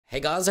Hey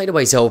guys,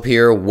 iOS Help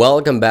here.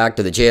 Welcome back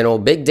to the channel.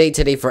 Big day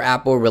today for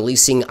Apple,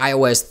 releasing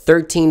iOS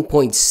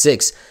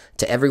 13.6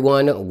 to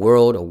everyone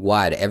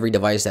worldwide. Every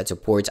device that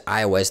supports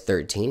iOS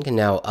 13 can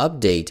now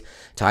update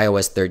to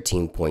iOS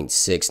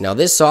 13.6. Now,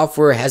 this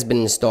software has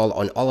been installed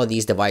on all of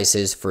these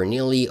devices for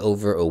nearly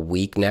over a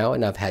week now,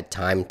 and I've had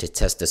time to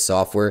test the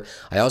software.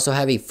 I also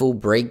have a full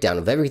breakdown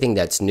of everything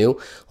that's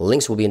new.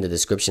 Links will be in the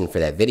description for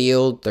that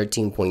video.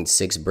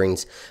 13.6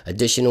 brings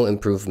additional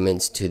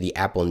improvements to the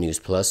Apple News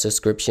Plus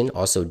subscription.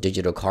 Also,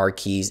 digital car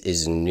keys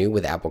is new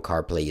with Apple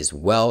CarPlay as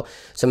well.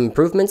 Some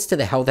improvements to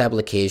the health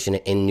application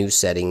and new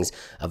settings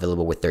available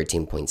with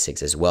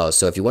 13.6 as well.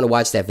 So if you want to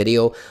watch that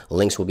video,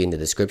 links will be in the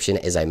description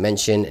as I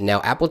mentioned.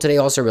 Now, Apple today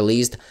also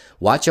released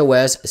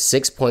watchOS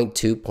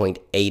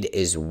 6.2.8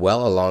 as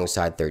well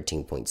alongside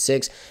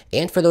 13.6.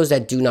 And for those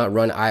that do not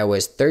run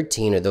iOS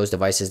 13 or those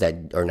devices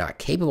that are not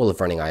capable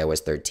of running iOS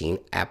 13,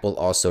 Apple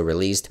also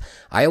released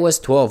iOS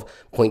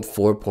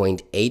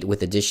 12.4.8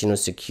 with additional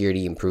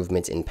security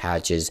improvements and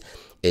patches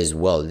as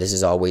well. This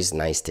is always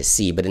nice to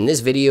see. But in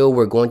this video,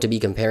 we're going to be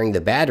comparing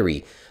the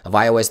battery of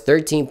iOS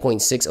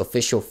 13.6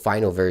 official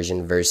final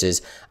version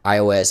versus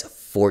iOS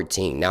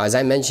 14. Now, as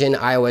I mentioned,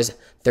 iOS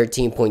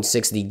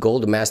 13.6, the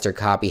Gold Master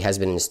copy, has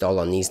been installed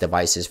on these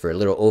devices for a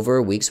little over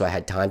a week, so I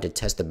had time to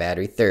test the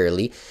battery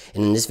thoroughly.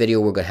 And in this video,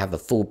 we're going to have a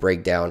full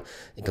breakdown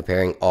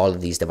comparing all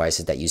of these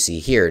devices that you see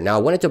here. Now,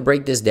 I wanted to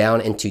break this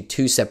down into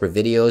two separate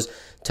videos: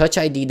 Touch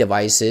ID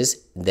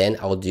devices, then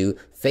I'll do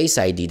Face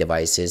ID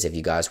devices if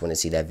you guys want to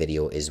see that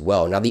video as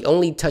well. Now, the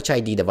only Touch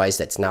ID device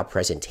that's not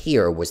present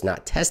here, was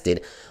not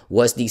tested,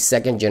 was the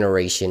second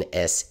generation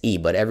SE,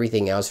 but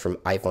everything else from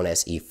iPhone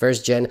SE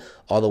first gen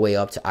all the way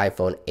up to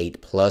iPhone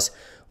 8 Plus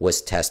was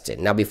tested.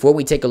 Now, before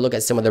we take a look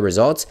at some of the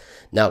results,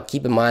 now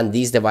keep in mind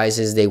these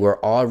devices, they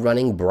were all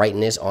running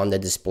brightness on the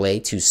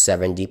display to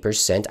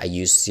 70%. I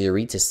used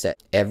Siri to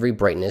set every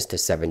brightness to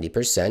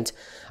 70%.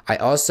 I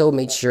also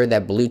made sure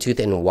that Bluetooth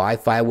and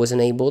Wi-Fi was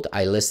enabled.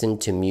 I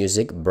listened to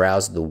music,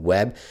 browsed the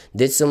web,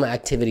 did some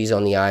activities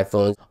on the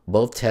iPhone.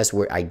 Both tests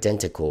were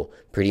identical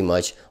pretty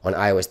much on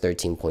iOS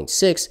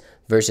 13.6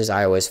 versus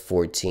iOS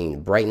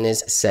 14.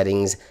 Brightness,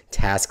 settings,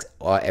 tasks,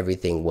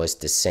 everything was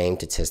the same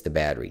to test the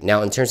battery.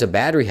 Now, in terms of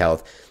battery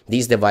health,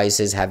 these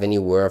devices have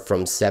anywhere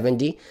from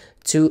 70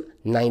 to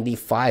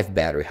 95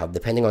 battery health,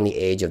 depending on the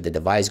age of the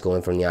device,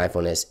 going from the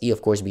iPhone SE,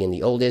 of course, being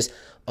the oldest,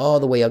 all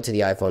the way up to the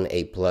iPhone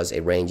 8 Plus.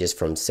 It ranges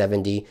from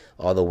 70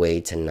 all the way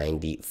to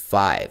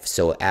 95.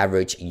 So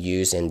average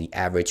use and the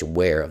average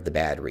wear of the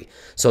battery.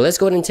 So let's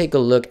go ahead and take a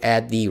look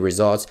at the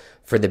results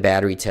for the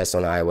battery test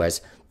on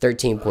iOS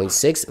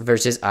 13.6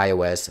 versus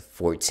iOS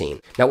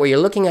 14. Now, what you're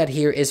looking at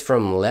here is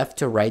from left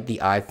to right the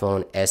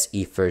iPhone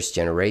SE first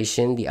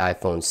generation, the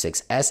iPhone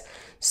 6S,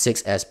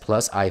 6S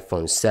Plus,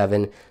 iPhone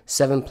 7,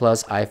 7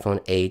 Plus, iPhone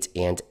 8,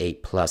 and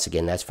 8 Plus.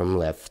 Again, that's from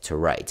left to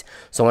right.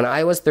 So on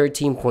iOS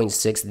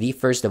 13.6, the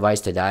first device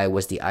to die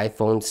was the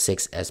iPhone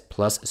 6S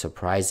Plus,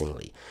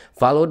 surprisingly,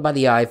 followed by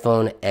the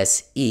iPhone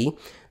SE,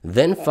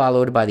 then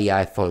followed by the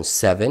iPhone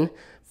 7,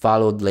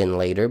 followed then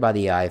later by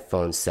the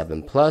iPhone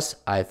 7 Plus,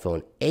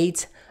 iPhone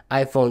 8,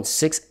 iPhone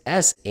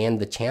 6S, and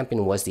the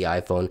champion was the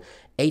iPhone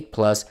 8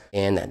 Plus,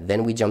 and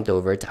then we jumped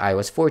over to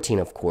iOS 14,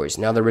 of course.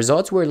 Now, the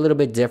results were a little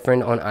bit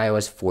different on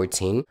iOS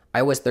 14.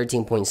 iOS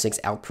 13.6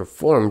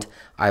 outperformed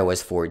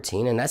iOS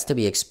 14, and that's to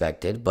be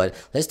expected, but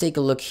let's take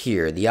a look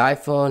here. The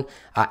iPhone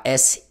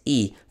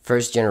SE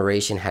first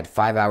generation had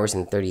 5 hours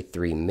and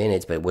 33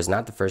 minutes, but it was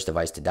not the first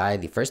device to die.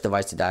 The first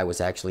device to die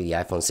was actually the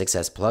iPhone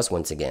 6S Plus,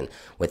 once again,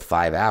 with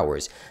 5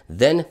 hours.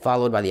 Then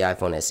followed by the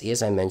iPhone SE,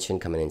 as I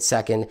mentioned, coming in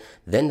second.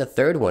 Then the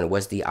third one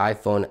was the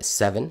iPhone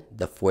 7.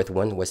 The fourth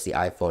one was the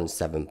iPhone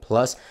 7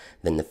 Plus.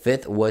 Then the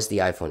fifth was the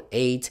iPhone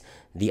 8.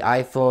 The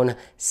iPhone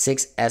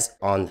 6S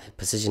on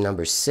position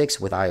number 6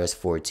 with iOS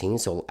 14,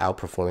 so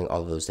outperforming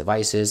all of those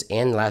devices.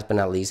 And last but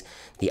not least,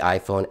 the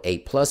iPhone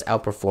 8 Plus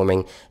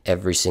outperforming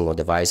every single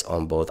device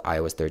on both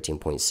iOS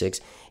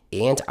 13.6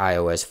 and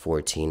iOS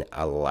 14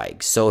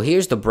 alike. So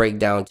here's the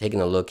breakdown.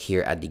 Taking a look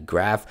here at the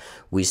graph,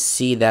 we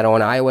see that on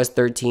iOS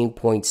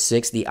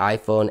 13.6, the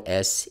iPhone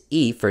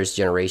SE first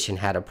generation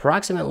had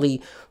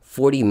approximately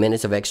 40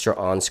 minutes of extra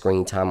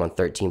on-screen time on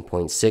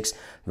 13.6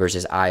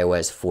 versus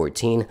iOS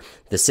 14.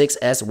 The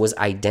 6S was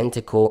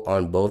identical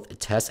on both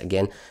tests.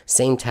 Again,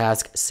 same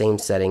task, same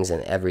settings,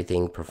 and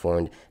everything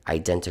performed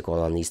identical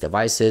on these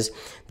devices.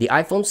 The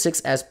iPhone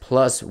 6S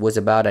Plus was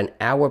about an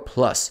hour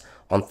plus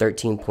on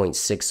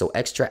 13.6, so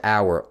extra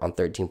hour on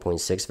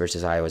 13.6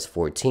 versus iOS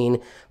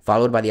 14,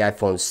 followed by the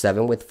iPhone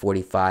 7 with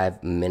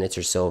 45 minutes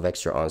or so of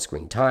extra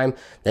on-screen time,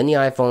 then the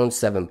iPhone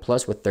 7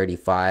 Plus with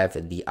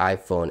 35, the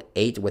iPhone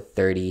 8 with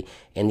 30,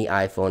 and the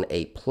iPhone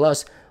 8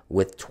 Plus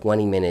with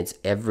 20 minutes.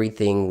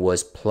 Everything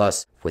was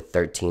plus with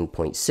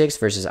 13.6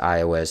 versus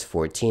iOS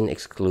 14,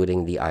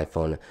 excluding the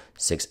iPhone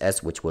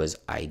 6s, which was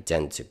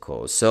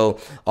identical. So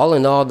all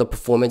in all, the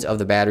performance of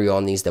the battery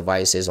on these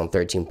devices on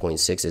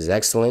 13.6 is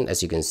excellent.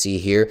 As you can see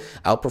here,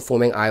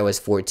 outperforming iOS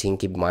 14.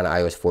 Keep in mind,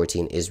 iOS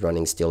 14 is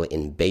running still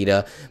in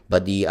beta,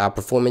 but the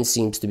performance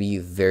seems to be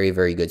very,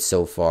 very good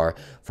so far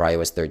for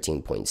iOS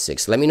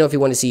 13.6. Let me know if you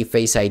want to see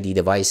Face ID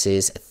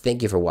devices.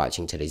 Thank you for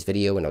watching today's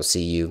video, and I'll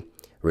see you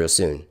real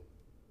soon.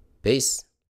 Peace.